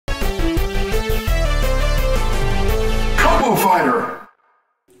Combo Fighter!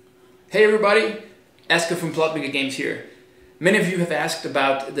 Hey everybody, Asger from Plotmaker Games here. Many of you have asked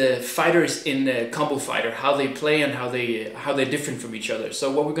about the fighters in Combo Fighter, how they play and how they're different from each other.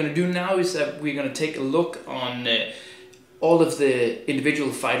 So what we're going to do now is that we're going to take a look on all of the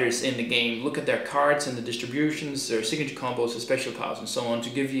individual fighters in the game, look at their cards and the distributions, their signature combos, their special powers and so on, to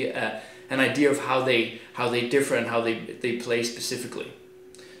give you an idea of how they differ and how they play specifically.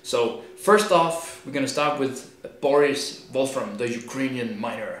 So first off, we're going to start with Boris Wolfram, the Ukrainian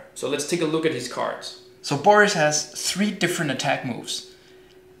miner. So let's take a look at his cards. So Boris has 3 different attack moves.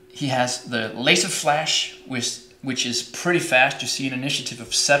 He has the Laser Flash, which is pretty fast. You see an initiative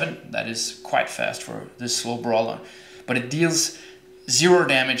of 7. That is quite fast for this slow brawler. But it deals 0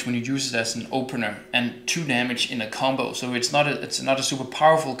 damage when you use it as an opener and 2 damage in a combo. So it's not a super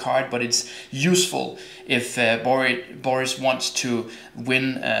powerful card, but it's useful if Boris wants to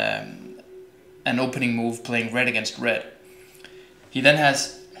win an opening move playing red against red. He then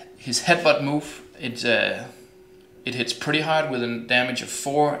has his Headbutt move. It hits pretty hard with a damage of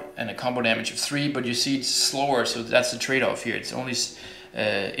 4 and a combo damage of 3, but you see it's slower, so that's the trade-off here. It's only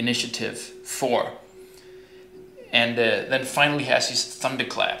initiative 4. And then finally has his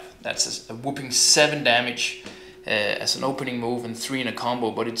Thunderclap. That's a whooping 7 damage as an opening move and 3 in a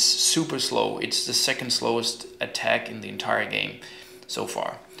combo, but it's super slow. It's the second slowest attack in the entire game so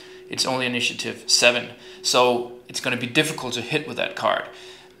far. It's only initiative 7, so it's going to be difficult to hit with that card.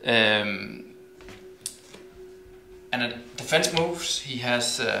 And at defense moves, he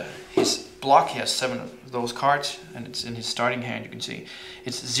has his block. He has 7 of those cards, and it's in his starting hand. You can see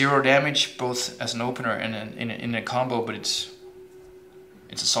it's 0 damage both as an opener and in a combo, but it's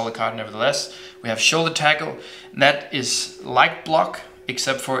a solid card nevertheless. We have Shoulder Tackle. That is like block,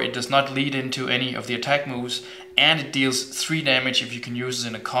 except for it does not lead into any of the attack moves, and it deals 3 damage if you can use it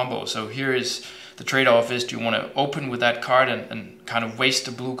in a combo. So here is the trade-off: is do you want to open with that card and kind of waste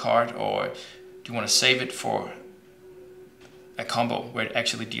a blue card, or do you want to save it for a combo where it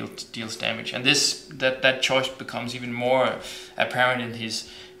actually deals damage? And that choice becomes even more apparent in his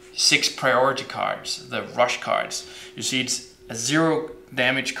 6 priority cards, the rush cards. You see it's a 0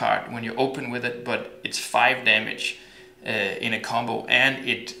 damage card when you open with it, but it's 5 damage in a combo, and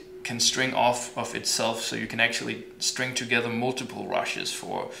it can string off of itself, so you can actually string together multiple rushes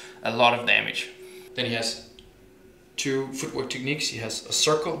for a lot of damage. Then he has 2 footwork techniques. He has a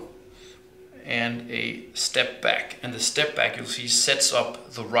circle and a step back, and the step back, you'll see, sets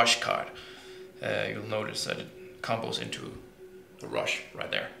up the rush card. You'll notice that it combos into the rush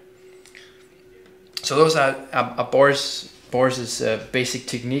right there. So those are Boris's basic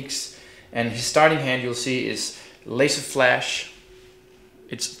techniques, and his starting hand, you'll see, is Laser Flash,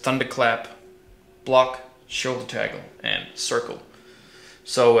 it's Thunderclap, block, Shoulder Tackle, and circle.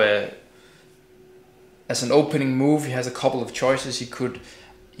 So as an opening move, he has a couple of choices. He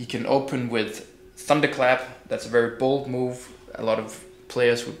can open with Thunderclap. That's a very bold move. A lot of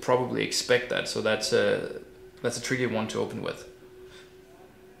players would probably expect that, so that's a tricky one to open with.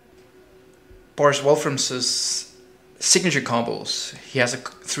 Boris Wolfram's signature combos. He has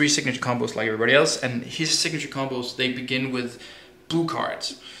 3 signature combos like everybody else, and his signature combos, they begin with blue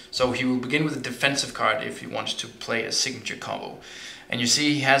cards. So he will begin with a defensive card if he wants to play a signature combo. And you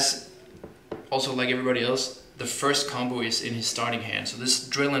see he has, also like everybody else, the first combo is in his starting hand. So this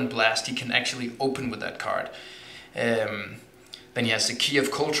Drill and Blast, he can actually open with that card. Then he has the Key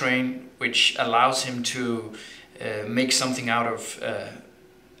of Coltrane, which allows him to make something out of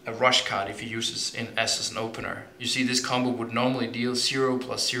a rush card if he uses it as an opener. You see this combo would normally deal 0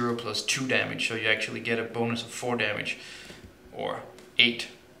 + 0 + 2 damage, so you actually get a bonus of 4 damage, or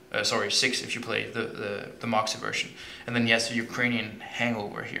 6 if you play the Moxie version. And then he has the Ukrainian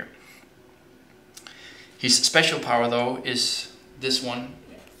Hangover here. His special power, though, is this one.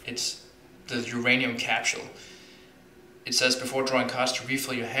 It's the Uranium Capsule. It says, before drawing cards to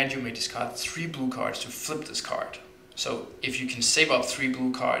refill your hand, you may discard 3 blue cards to flip this card. So if you can save up 3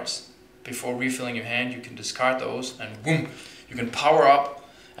 blue cards before refilling your hand, you can discard those, and boom, you can power up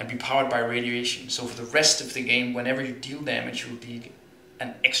and be powered by radiation. So for the rest of the game, whenever you deal damage, you will deal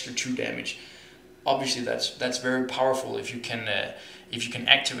an extra 2 damage. Obviously, that's very powerful if you can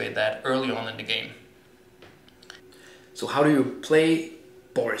activate that early on in the game. So how do you play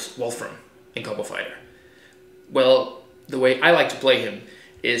Boris Wolfram in Combo Fighter? Well, the way I like to play him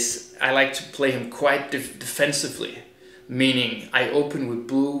is I like to play him quite defensively, meaning I open with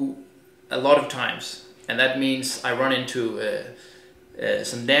blue a lot of times, and that means I run into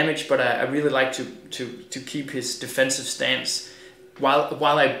some damage, but I really like to keep his defensive stance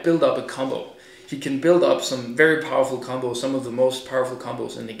while I build up a combo. He can build up some very powerful combos, some of the most powerful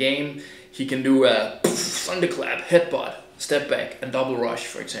combos in the game. He can do a Thunderclap, Headbutt, step back, and double rush,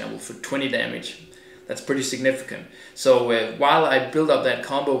 for example, for 20 damage. That's pretty significant. So while I build up that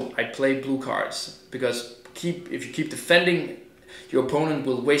combo, I play blue cards, because if you keep defending, your opponent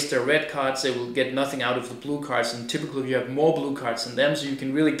will waste their red cards, they will get nothing out of the blue cards, and typically you have more blue cards than them, so you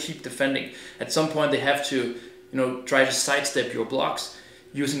can really keep defending. At some point they have to, try to sidestep your blocks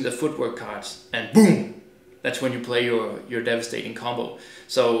using the footwork cards, and boom! That's when you play your devastating combo.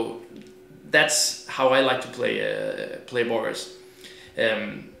 So that's how I like to play Boris.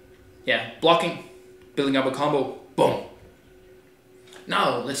 Blocking, building up a combo, boom!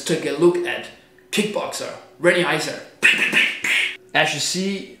 Now let's take a look at Kickboxer, Rennie Iser. As you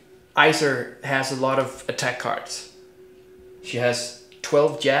see, Iser has a lot of attack cards. She has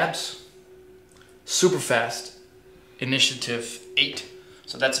 12 jabs, super fast, initiative 8.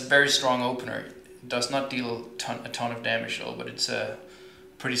 So that's a very strong opener. It does not deal a ton of damage though, but it's a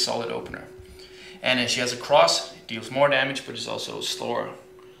pretty solid opener. And she has a cross, it deals more damage, but it's also slower.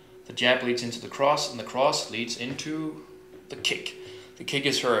 The jab leads into the cross, and the cross leads into the kick. The kick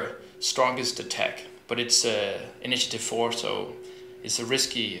is her strongest attack, but it's initiative 4, so it's a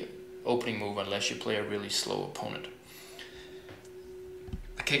risky opening move unless you play a really slow opponent.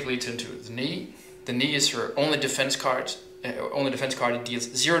 The kick leads into the knee. The knee is her only defense card. It deals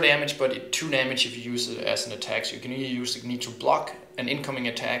 0 damage, but 2 damage if you use it as an attack. So you can either use the knee to block an incoming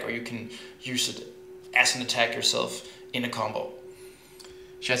attack, or you can use it as an attack yourself in a combo.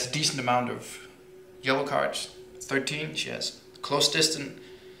 She has a decent amount of yellow cards, 13. She has close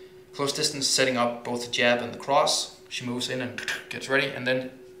distance setting up both the jab and the cross. She moves in and gets ready, and then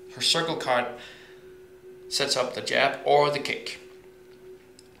her circle card sets up the jab or the kick.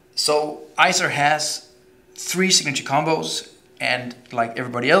 So Iser has 3 signature combos, and like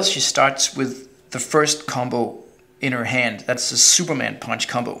everybody else, she starts with the first combo in her hand. That's the Superman Punch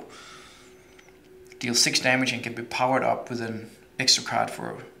combo. Deals 6 damage and can be powered up with an extra card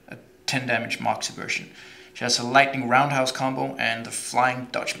for a 10 damage Moxie version. She has a Lightning Roundhouse combo and the Flying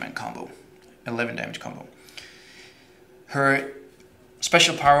Dutchman combo, 11 damage combo. Her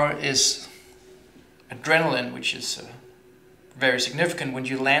special power is Adrenaline, which is very significant. When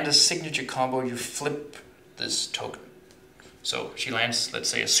you land a signature combo, you flip this token. So she lands, let's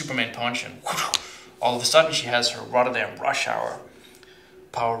say, a Superman Punch, and all of a sudden she has her Rotterdam Rush Hour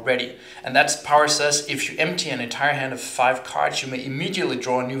power ready. And that power says if you empty an entire hand of 5 cards, you may immediately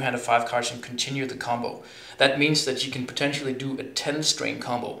draw a new hand of 5 cards and continue the combo. That means that you can potentially do a 10-string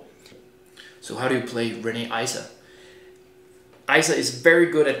combo. So how do you play Rennie Iser? Iser is very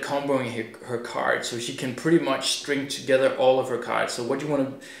good at comboing her cards, so she can pretty much string together all of her cards. So what you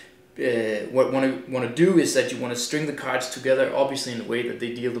want to do is that you want to string the cards together, obviously in a way that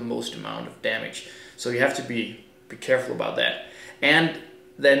they deal the most amount of damage. So you have to be careful about that. And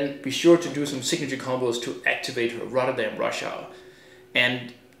then be sure to do some signature combos to activate her Rotterdam Rush Hour.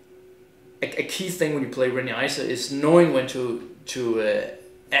 And a key thing when you play Rennie Iser is knowing when to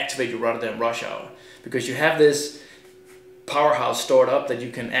activate your Rotterdam Rush Hour, because you have this powerhouse stored up that you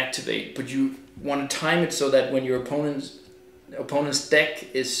can activate, but you want to time it so that when your opponent's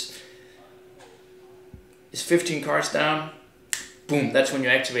deck is 15 cards down, boom, that's when you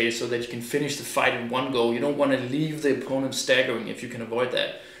activate it so that you can finish the fight in one go. You don't want to leave the opponent staggering if you can avoid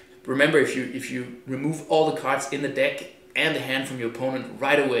that. Remember, if you remove all the cards in the deck and the hand from your opponent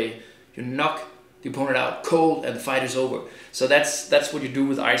right away, you knock the opponent out cold and the fight is over. So that's what you do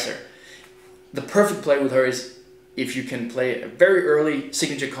with Iser. The perfect play with her is if you can play a very early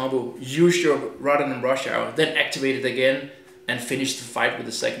signature combo, use your Rotterdam Rush Hour, then activate it again and finish the fight with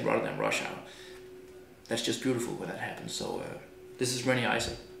the second Rotterdam Rush Hour. That's just beautiful when that happens. So this is Rennie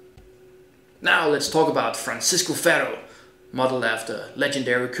Iser. Now let's talk about Francisco Ferro, modeled after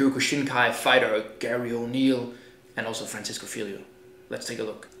legendary Kyokushinkai fighter Gary O'Neill and also Francisco Filho. Let's take a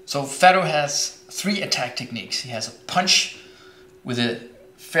look. So Ferro has 3 attack techniques. He has a punch with a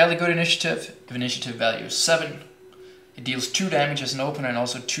fairly good initiative value 7. It deals 2 damage as an opener and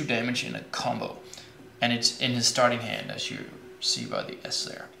also 2 damage in a combo. And it's in his starting hand, as you see by the S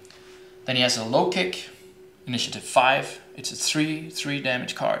there. Then he has a low kick, initiative 5. It's a 3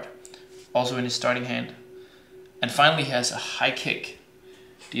 damage card, also in his starting hand. And finally he has a high kick,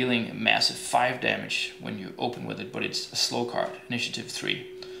 dealing a massive 5 damage when you open with it, but it's a slow card, initiative 3.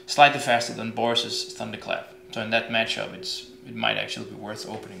 Slightly faster than Boris's Thunderclap. So in that matchup, it might actually be worth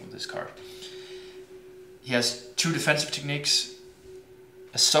opening with this card. He has 2 defensive techniques,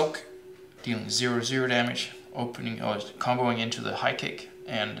 a soak, dealing 0/0 damage, opening or comboing into the high kick,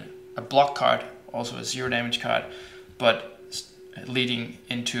 and a block card, also a 0 damage card, but leading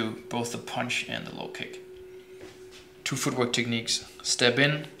into both the punch and the low kick. 2 footwork techniques, step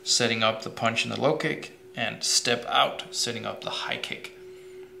in, setting up the punch and the low kick, and step out, setting up the high kick.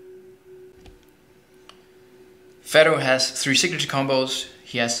 Fedor has 3 signature combos.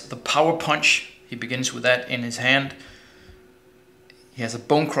 He has the power punch. He begins with that in his hand. He has a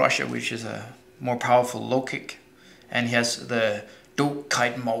bone crusher, which is a more powerful low kick. And he has the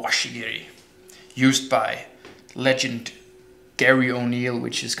Do-Kite Mawashigiri, used by legend Gary O'Neill,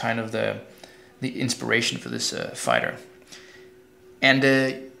 which is kind of the inspiration for this fighter. And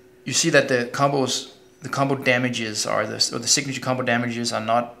you see that the combo damages or the signature combo damages are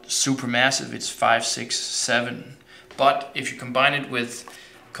not super massive. It's 5, 6, 7. But if you combine it with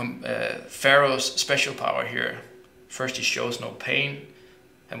Pharaoh's special power here, first he shows no pain,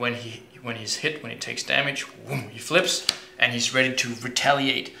 and when he's hit, when he takes damage, whoom, he flips and he's ready to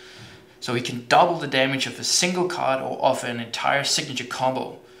retaliate. So he can double the damage of a single card or of an entire signature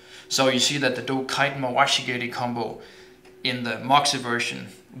combo. So you see that the Do-Kite Mawashigiri combo in the Moxie version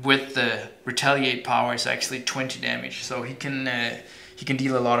with the retaliate power is actually 20 damage. So he can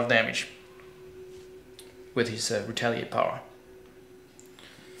deal a lot of damage with his retaliate power.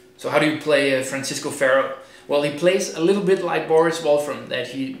 So how do you play Francisco Ferro? Well, he plays a little bit like Boris Wolfram,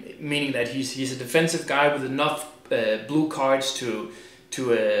 meaning that he's a defensive guy with enough blue cards to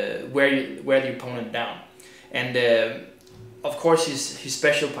wear the opponent down. And of course his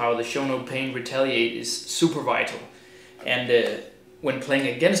special power, the Show No Pain Retaliate, is super vital. And when playing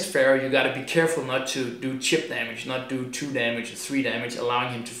against Ferro, you gotta be careful not to do chip damage, not do 2 damage or 3 damage,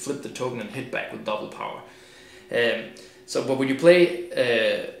 allowing him to flip the token and hit back with double power. But when you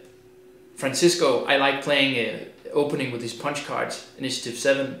play Francisco, I like playing opening with his punch cards. Initiative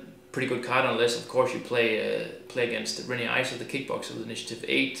 7, pretty good card, unless of course you play against Rene Ice, the kickboxer, with Initiative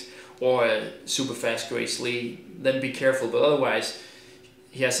 8, or super fast Grace Lee. Then be careful, but otherwise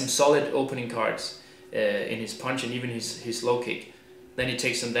he has some solid opening cards in his punch and even his low kick. Then he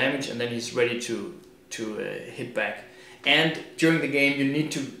takes some damage and then he's ready to hit back. And during the game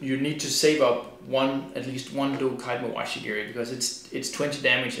you need to save up at least one Do-Kite Mawashigiri, because it's 20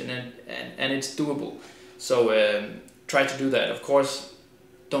 damage and it's doable. So try to do that. Of course,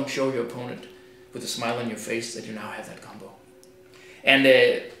 don't show your opponent with a smile on your face that you now have that combo. And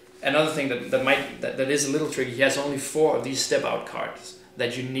another thing that is a little tricky, he has only 4 of these step out cards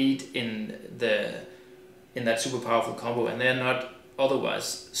that you need in that super powerful combo, and they're not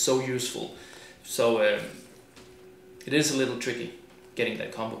otherwise so useful. So it is a little tricky getting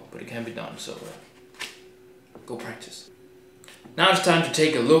that combo, but it can be done. So go practice. Now it's time to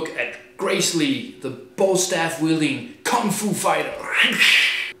take a look at Grace Lee, the bow staff wielding kung fu fighter.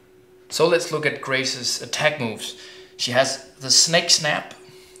 So let's look at Grace's attack moves. She has the Snake Snap.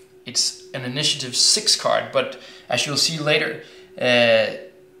 It's an initiative 6 card, but as you'll see later,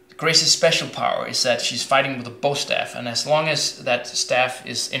 Grace's special power is that she's fighting with a bow staff, and as long as that staff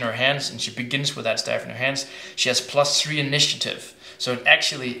is in her hands, and she begins with that staff in her hands, she has +3 initiative. So it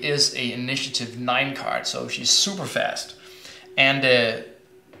actually is a initiative 9 card, so she's super fast. And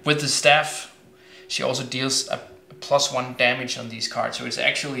with the staff, she also deals a +1 damage on these cards, so it's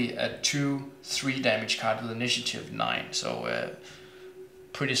actually a 2/3 damage card with initiative 9, so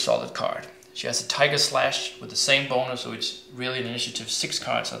pretty solid card. She has a Tiger Slash with the same bonus, so it's really an initiative 6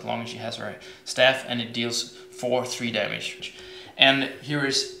 cards as long as she has her staff, and it deals 4/3 damage. And here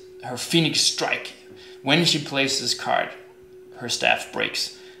is her Phoenix Strike. When she plays this card, her staff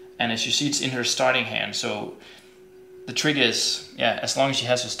breaks, and as you see, it's in her starting hand. So the trick is, as long as she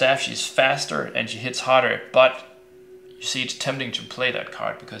has her staff, she's faster and she hits harder, but you see it's tempting to play that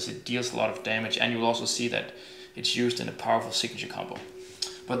card because it deals a lot of damage, and you'll also see that it's used in a powerful signature combo.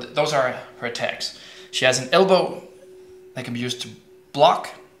 But those are her attacks. She has an elbow that can be used to block,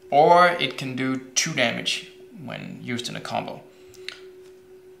 or it can do 2 damage when used in a combo.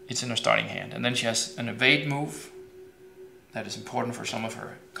 It's in her starting hand. And then she has an evade move that is important for some of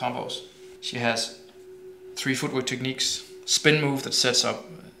her combos. She has 3 footwork techniques, spin move that sets up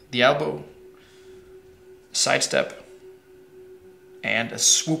the elbow, sidestep, and a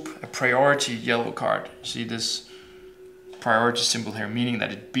swoop, a priority yellow card. See this priority symbol here, meaning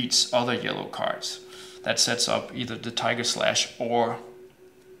that it beats other yellow cards. That sets up either the Tiger Slash or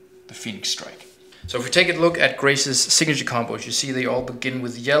the Phoenix Strike. So if we take a look at Grace's signature combos, you see they all begin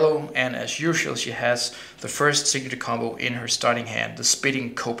with yellow, and as usual she has the first signature combo in her starting hand, the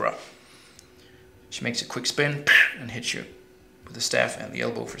Spitting Cobra. She makes a quick spin and hits you with the staff and the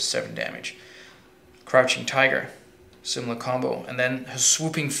elbow for 7 damage. Crouching Tiger, similar combo, and then her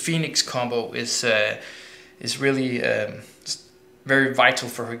Swooping Phoenix combo is really very vital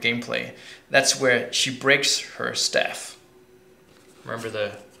for her gameplay. That's where she breaks her staff. Remember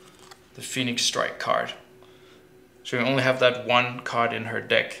the Phoenix Strike card. So you only have that 1 card in her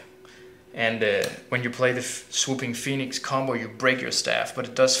deck. And when you play the Swooping Phoenix combo, you break your staff, but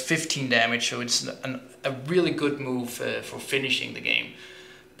it does 15 damage, so it's a really good move for finishing the game.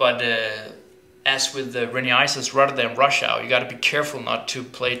 But as with the Reniaisa's Rotterdam Rush Out, you got to be careful not to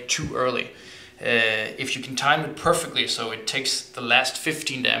play too early. If you can time it perfectly so it takes the last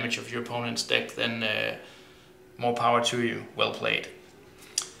 15 damage of your opponent's deck, then more power to you, well played.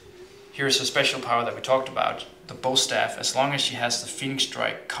 Here's a special power that we talked about, the Bow Staff. As long as she has the Phoenix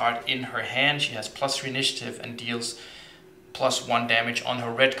Strike card in her hand, she has +3 initiative and deals +1 damage on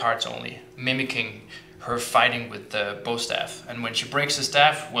her red cards only, mimicking her fighting with the Bow Staff. And when she breaks the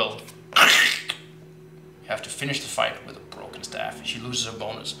staff, well, you have to finish the fight with a broken staff. She loses her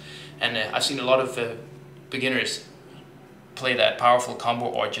bonus. And I've seen a lot of beginners play that powerful combo,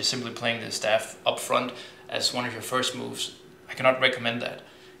 or just simply playing the staff up front as one of your first moves. I cannot recommend that.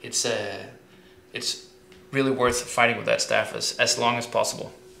 It's really worth fighting with that staff as long as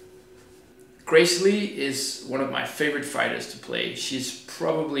possible. Grace Lee is one of my favorite fighters to play. She's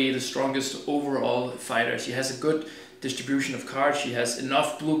probably the strongest overall fighter. She has a good distribution of cards. She has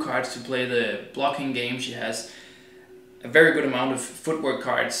enough blue cards to play the blocking game. She has a very good amount of footwork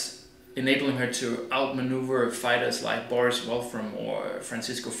cards, enabling her to outmaneuver fighters like Boris Wolfram or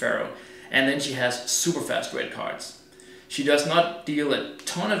Francisco Ferro. And then she has super fast red cards. She does not deal a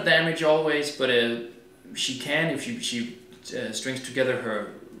ton of damage always, but she can if she strings together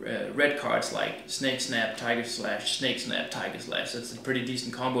her red cards like Snake Snap, Tiger Slash, Snake Snap, Tiger Slash. That's a pretty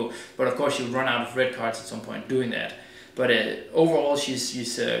decent combo, but of course she'll run out of red cards at some point doing that. But overall, she's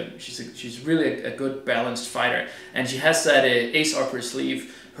really a good balanced fighter, and she has that ace up her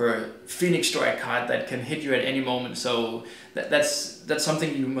sleeve, her Phoenix Strike card that can hit you at any moment. So that's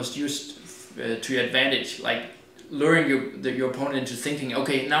something you must use to your advantage, like luring your opponent into thinking,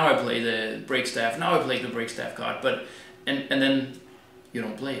 okay, now I play the break staff, now I play the break staff card, but and then you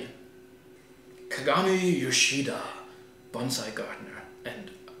don't play it. Kagami Yoshida, bonsai gardener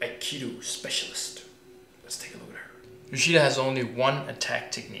and Aikido specialist. Let's take a look at her. Yoshida has only one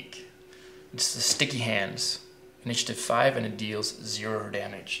attack technique. It's the sticky hands. Initiative 5, and it deals 0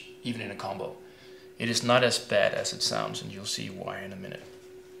 damage, even in a combo. It is not as bad as it sounds, and you'll see why in a minute.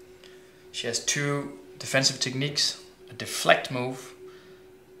 She has 2 defensive techniques, a deflect move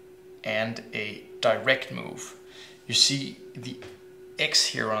and a direct move. You see the X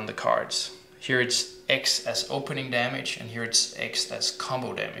here on the cards. Here it's X as opening damage, and here it's X as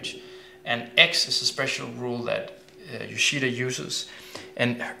combo damage. And X is a special rule that Yoshida uses,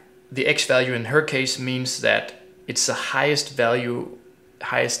 and the X value in her case means that it's the highest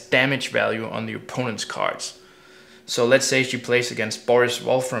damage value on the opponent's cards. So let's say she plays against Boris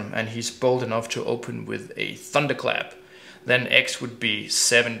Wolfram and he's bold enough to open with a Thunderclap. Then X would be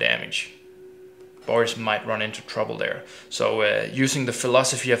 7 damage. Boris might run into trouble there. So using the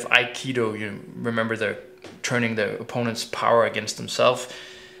philosophy of Aikido, you remember turning the opponent's power against themselves.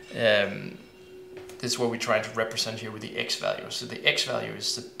 This is what we're trying to represent here with the X value. So the X value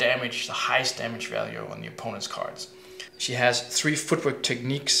is the damage, the highest damage value on the opponent's cards. She has 3 footwork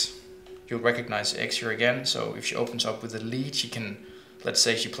techniques. You'll recognize X here again. So if she opens up with a lead, she can, let's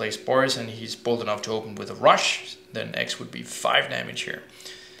say she plays Boris and he's bold enough to open with a rush, then X would be 5 damage here.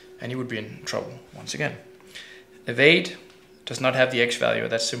 And he would be in trouble once again. Evade does not have the X value,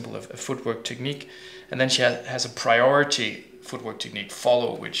 that's simple, a footwork technique. And then she has a priority footwork technique,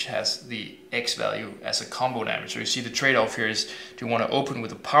 Follow, which has the X value as a combo damage. So you see the trade-off here is, do you want to open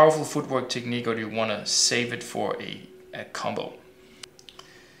with a powerful footwork technique, or do you want to save it for a combo?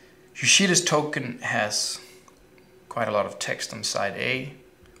 Yoshida's token has quite a lot of text on side A.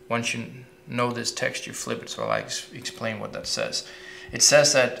 Once you know this text, you flip it, so I'll explain what that says. It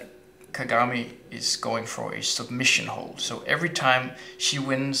says that Kagami is going for a submission hold. So every time she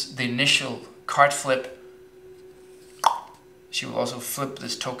wins the initial card flip, she will also flip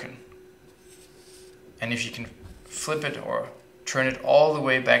this token. And if you can flip it or turn it all the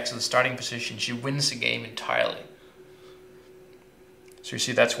way back to the starting position, she wins the game entirely. So you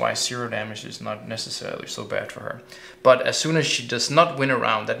see, that's why 0 damage is not necessarily so bad for her. But as soon as she does not win a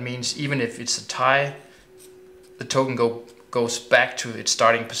round, that means even if it's a tie, the token goes back to its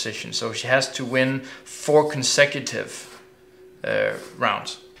starting position. So she has to win 4 consecutive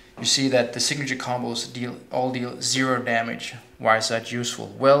rounds. You see that the signature combos all deal 0 damage. Why is that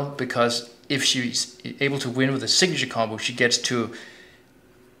useful? Well, because if she's able to win with a signature combo, she gets to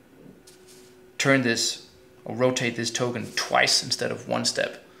turn this or rotate this token twice instead of 1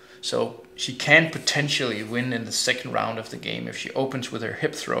 step. So she can potentially win in the second round of the game if she opens with her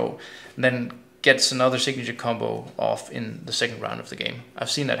hip throw and then gets another signature combo off in the second round of the game. I've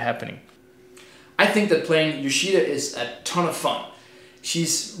seen that happening. I think that playing Yoshida is a ton of fun.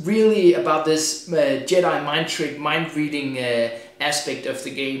 She's really about this Jedi mind trick, mind reading aspect of the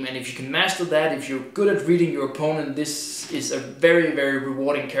game, and if you can master that, if you're good at reading your opponent, this is a very, very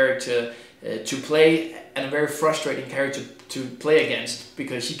rewarding character to play, and a very frustrating character to play against,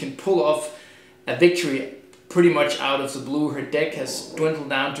 because she can pull off a victory pretty much out of the blue. Her deck has dwindled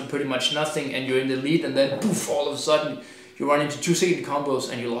down to pretty much nothing, and you're in the lead, and then poof, all of a sudden you run into 2-second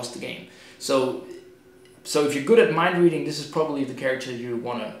combos and you lost the game. So if you're good at mind reading, this is probably the character you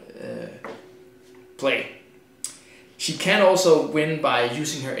want to play. She can also win by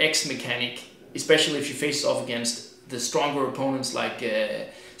using her X mechanic, especially if she faces off against the stronger opponents like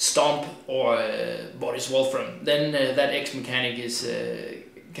Stomp or Boris Wolfram. Then that X mechanic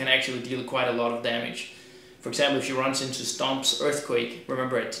can actually deal quite a lot of damage. For example, if she runs into Stomp's Earthquake,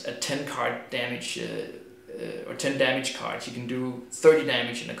 remember at 10 card damage or 10 damage cards, you can do 30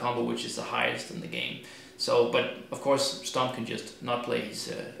 damage in a combo, which is the highest in the game. So, but of course, Stomp can just not play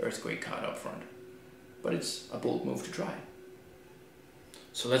his Earthquake card up front. But it's a bold move to try.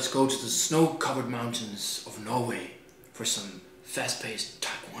 So let's go to the snow-covered mountains of Norway for some fast-paced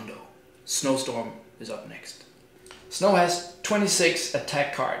taekwondo. Snowstorm is up next. Snow has 26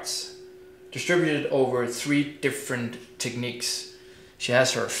 attack cards, distributed over 3 different techniques. She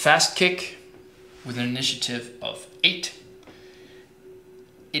has her fast kick with an initiative of 8.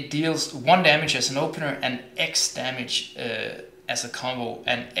 It deals 1 damage as an opener and X damage as a combo.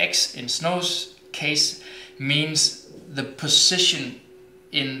 And X in Snow's case means the position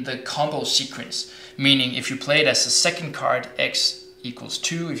in the combo sequence. Meaning if you play it as a second card, X equals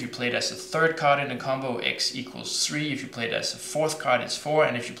 2. If you play it as a third card in a combo, X equals 3. If you play it as a fourth card, it's 4.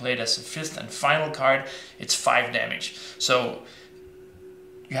 And if you play it as a fifth and final card, it's 5 damage. So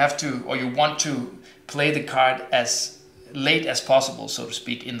you have to, or you want to, play the card as late as possible, so to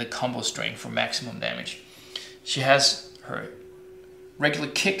speak, in the combo string for maximum damage. She has her regular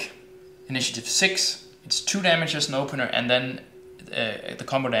kick, initiative 6. It's 2 damage as an opener, and then the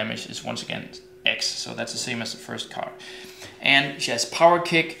combo damage is once again X, so that's the same as the first card. And she has power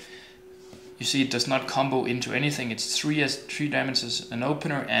kick. You see it does not combo into anything. It's 3 damage as an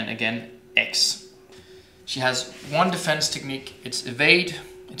opener, and again X. She has 1 defense technique. It's evade.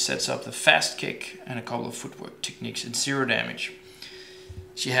 It sets up the fast kick and a couple of footwork techniques at 0 damage.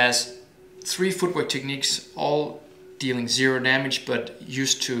 She has 3 footwork techniques, all dealing 0 damage, but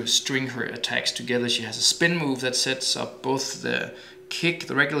used to string her attacks together. She has a spin move that sets up both the kick,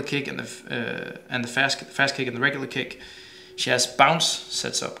 the regular kick, and the fast kick and the regular kick. She has bounce,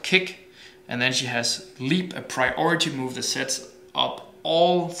 sets up kick, and then she has leap, a priority move that sets up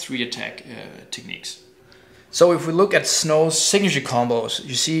all 3 attack techniques. So if we look at Snow's signature combos,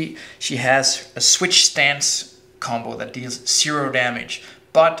 you see she has a switch stance combo that deals 0 damage,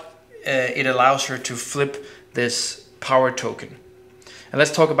 but it allows her to flip this power token. And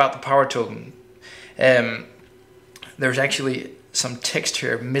let's talk about the power token. There's actually some text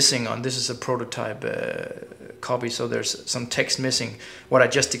here missing on, this is a prototype copy, so there's some text missing. What I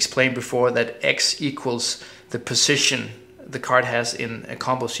just explained before, that X equals the position the card has in a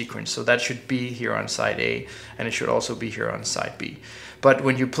combo sequence, so that should be here on side A, and it should also be here on side B. But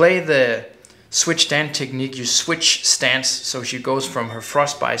when you play the switch stance technique, you switch stance, so she goes from her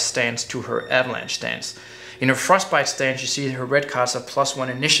frostbite stance to her avalanche stance. In her frostbite stance, you see her red cards are +1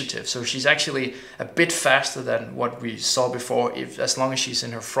 initiative, so she's actually a bit faster than what we saw before, as long as she's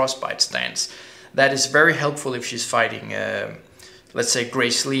in her frostbite stance. That is very helpful if she's fighting, let's say,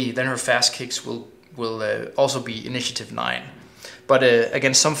 Grace Lee. Then her fast kicks will also be initiative 9. But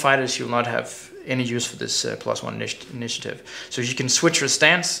against some fighters, you'll not have any use for this +1 initiative. So she can switch her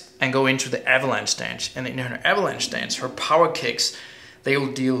stance and go into the avalanche stance. And in her avalanche stance, her power kicks, they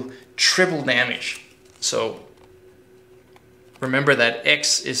will deal triple damage. So remember that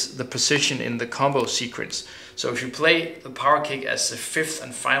X is the position in the combo sequence. So if you play the power kick as the 5th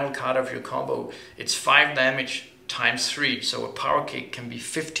and final card of your combo, it's 5 damage times 3. So a power kick can be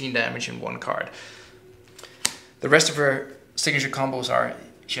 15 damage in 1 card. The rest of her signature combos are,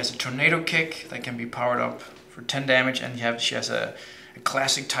 she has a tornado kick that can be powered up for 10 damage, and she has a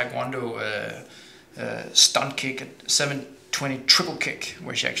classic taekwondo stunt kick at 720 triple kick,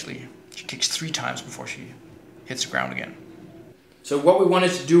 where she kicks 3 times before she hits the ground again. So what we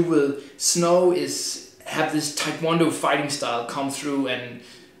wanted to do with Snow is have this taekwondo fighting style come through, and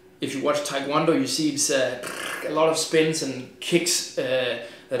if you watch taekwondo, you see it's a lot of spins and kicks that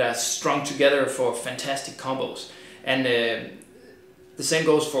are strung together for fantastic combos. And the same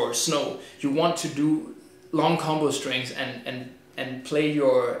goes for Snow. You want to do long combo strings and play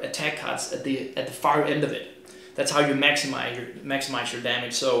your attack cards at the far end of it. That's how you maximize your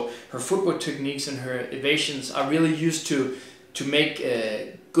damage. So her footwork techniques and her evasions are really used to to make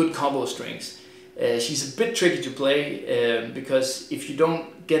good combo strings. She's a bit tricky to play because if you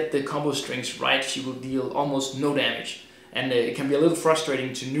don't get the combo strings right, she will deal almost no damage. And it can be a little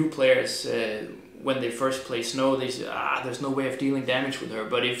frustrating to new players when they first play Snow. They say, there's no way of dealing damage with her.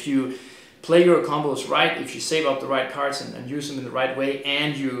 But if you play your combos right, if you save up the right cards and use them in the right way,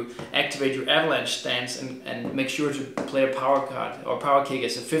 and you activate your avalanche stance and make sure to play a power card or power kick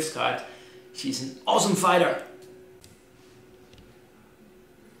as a 5th card, she's an awesome fighter.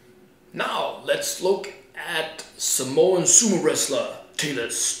 Now let's look at Samoan sumo wrestler Taylor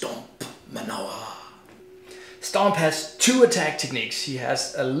Stomp Manawa. Stomp has 2 attack techniques. He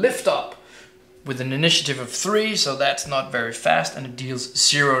has a lift up with an initiative of 3, so that's not very fast, and it deals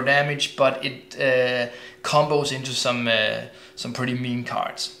 0 damage, but it combos into some pretty mean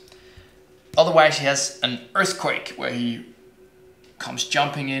cards. Otherwise, he has an earthquake where he comes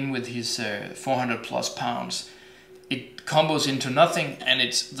jumping in with his 400 plus pounds. It combos into nothing, and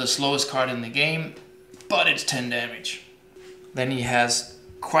it's the slowest card in the game, but it's 10 damage. Then he has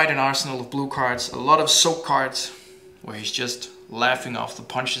quite an arsenal of blue cards, a lot of soak cards, where he's just laughing off the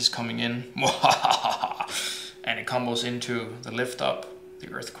punches coming in. And it combos into the lift up, the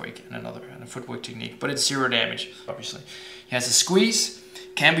earthquake, and a footwork technique, but it's 0 damage, obviously. He has a squeeze,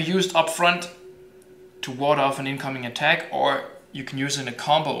 can be used up front to ward off an incoming attack, or you can use it in a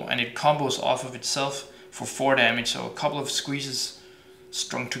combo, and it combos off of itself for 4 damage, so a couple of squeezes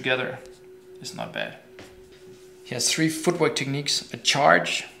strung together is not bad. He has 3 footwork techniques, a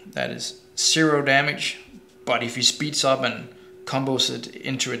charge, that is 0 damage, but if he speeds up and combos it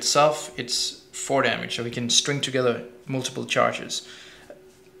into itself, it's 4 damage, so he can string together multiple charges,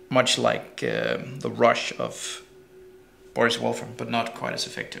 much like the rush of Boris Wolfram, but not quite as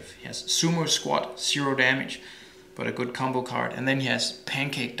effective. He has sumo squat, 0 damage, but a good combo card, and then he has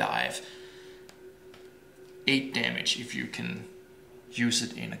pancake dive, 8 damage if you can use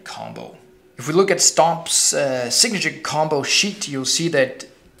it in a combo. If we look at Stomp's signature combo sheet, you'll see that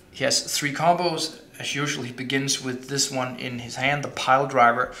he has 3 combos. As usual, he begins with this one in his hand, the pile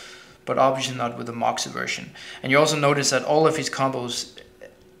driver, but obviously not with the Moxie version. And you also notice that all of his combos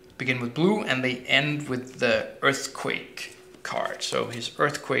begin with blue and they end with the earthquake card. So his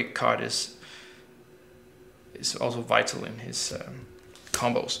earthquake card is also vital in his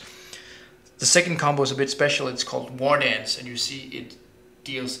combos. The second combo is a bit special. It's called War Dance, and you see it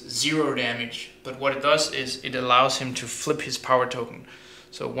deals 0 damage, but what it does is it allows him to flip his power token.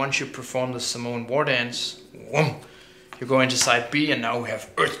 So once you perform the Samoan War Dance, whoom, you go into side B, and now we have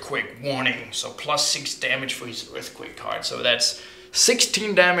Earthquake Warning, so plus 6 damage for his Earthquake card. So that's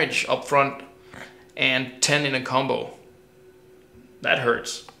 16 damage up front and 10 in a combo. That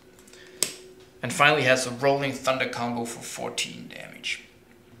hurts. And finally has a Rolling Thunder combo for 14 damage.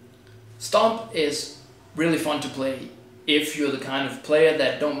 Stomp is really fun to play if you're the kind of player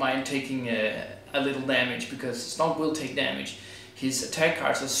that don't mind taking a little damage, because Stomp will take damage. His attack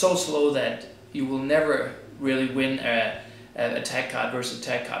cards are so slow that you will never really win a attack card versus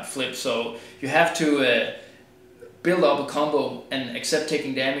attack card flip. So you have to build up a combo and accept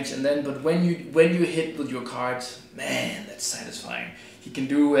taking damage, and then but when you hit with your cards, man, that's satisfying. He can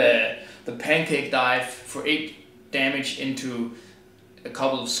do the pancake dive for 8 damage into a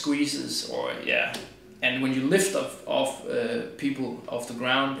couple of squeezes, or yeah. And when you lift off people off the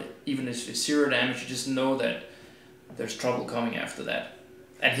ground, even if it's 0 damage, you just know that there's trouble coming after that.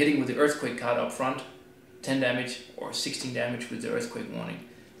 And hitting with the earthquake card up front, 10 damage or 16 damage with the earthquake warning.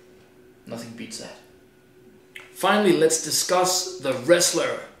 Nothing beats that. Finally, let's discuss the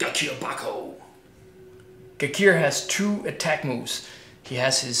wrestler Gakir Bako. Gakir has 2 attack moves. He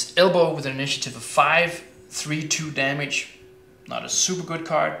has his elbow with an initiative of 5, 3-2 damage. Not a super good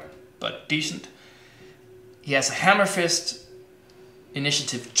card, but decent. He has a hammer fist,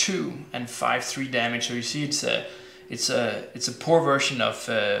 initiative 2 and 5-3 damage. So you see, it's a poor version of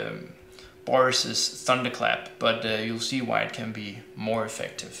Boris's Thunderclap, but you'll see why it can be more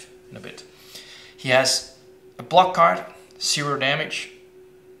effective in a bit. He has a block card, 0 damage,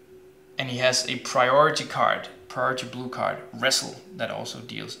 and he has a priority card, priority blue card, Wrestle, that also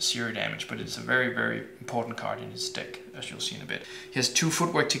deals 0 damage, but it's a very, very important card in his deck, as you'll see in a bit. He has 2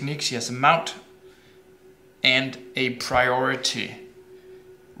 footwork techniques. He has a mount and a priority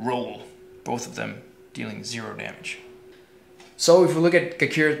roll, both of them dealing 0 damage. So if we look at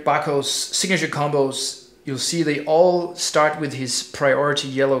Gakir Bako's signature combos, you'll see they all start with his priority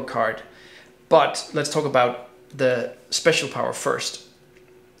yellow card. But let's talk about the special power first.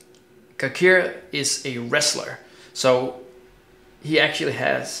 Gakir is a wrestler, so he actually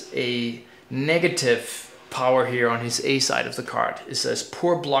has a negative power here on his A side of the card. It says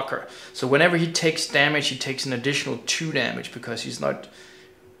poor blocker. So whenever he takes damage, he takes an additional 2 damage because he's not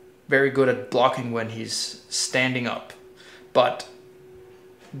very good at blocking when he's standing up. But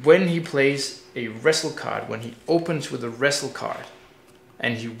when he plays a wrestle card, when he opens with a wrestle card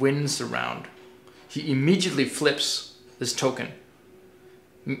and he wins the round, he immediately flips this token.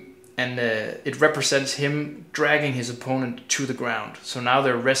 And it represents him dragging his opponent to the ground. So now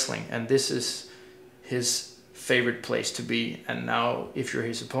they're wrestling, and this is his favorite place to be. And now if you're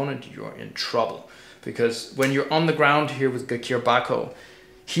his opponent, you're in trouble. Because when you're on the ground here with Gakir Bako,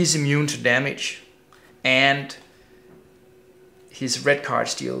 he's immune to damage, and his red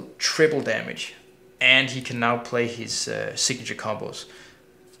cards deal triple damage. And he can now play his signature combos.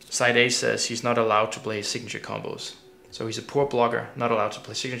 Side A says he's not allowed to play his signature combos. So he's a poor blocker, not allowed to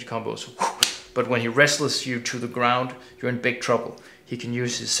play signature combos. But when he wrestles you to the ground, you're in big trouble. He can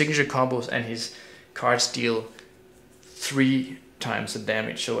use his signature combos, and his cards deal 3 times the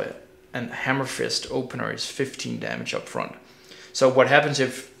damage. So a hammer fist opener is 15 damage up front. So what happens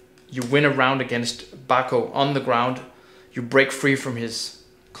if you win a round against Bako on the ground, you break free from his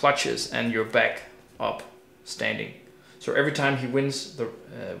clutches and you're back up standing. So every time he wins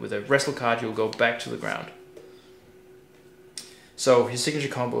with a wrestle card, you'll go back to the ground. So his signature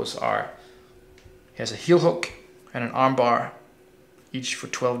combos are, he has a heel hook and an arm bar, each for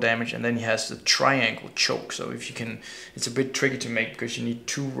 12 damage, and then he has the triangle choke. So if you can, it's a bit tricky to make because you need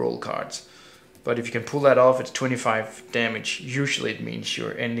 2 roll cards. But if you can pull that off, it's 25 damage. Usually it means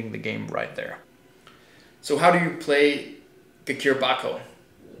you're ending the game right there. So how do you play Gakir Bako?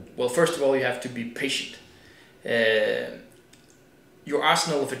 Well, first of all, you have to be patient. Your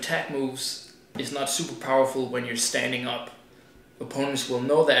arsenal of attack moves is not super powerful when you're standing up. Opponents will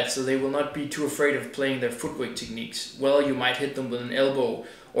know that, so they will not be too afraid of playing their footwork techniques. Well, you might hit them with an elbow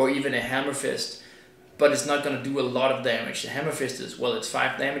or even a hammer fist, but it's not going to do a lot of damage. The hammer fist is, well, it's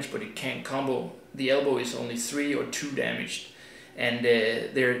 5 damage, but it can't combo. The elbow is only 3 or 2 damaged, and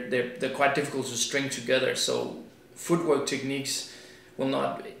they're quite difficult to string together. So footwork techniques will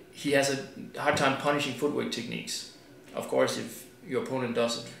not. He has a hard time punishing footwork techniques. Of course, if your opponent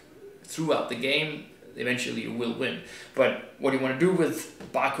does it throughout the game, eventually you will win. But what you want to do with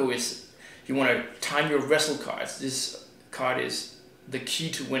Bako is you want to time your wrestle cards. This card is the key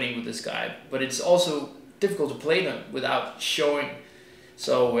to winning with this guy, but it's also difficult to play them without showing.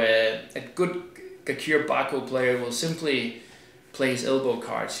 So a good Gakir Bako player will simply play his elbow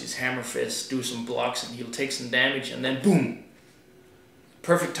cards, his hammer fist, do some blocks, and he'll take some damage, and then boom!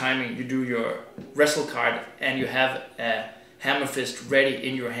 Perfect timing, you do your wrestle card and you have a hammer fist ready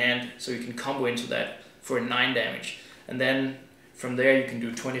in your hand, so you can combo into that for 9 damage. And then from there you can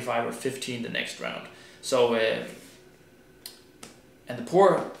do 25 or 15 the next round. So, and the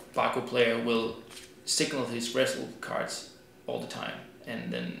poor Bako player will signal his wrestle cards all the time,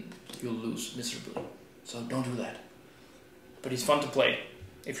 and then you'll lose miserably. So don't do that. But he's fun to play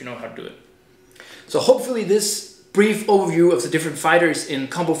if you know how to do it. So hopefully this brief overview of the different fighters in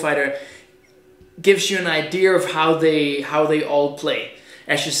Combo Fighter gives you an idea of how they all play.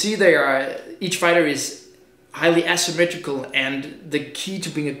 As you see, each fighter is highly asymmetrical, and the key to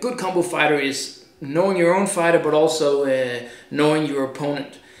being a good combo fighter is knowing your own fighter, but also knowing your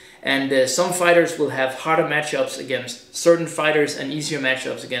opponent. And some fighters will have harder matchups against certain fighters and easier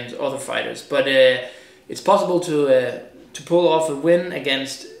matchups against other fighters. But it's possible to pull off a win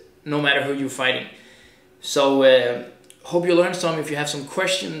against no matter who you're fighting. So hope you learned some. If you have some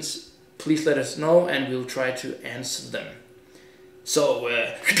questions, please let us know and we'll try to answer them. So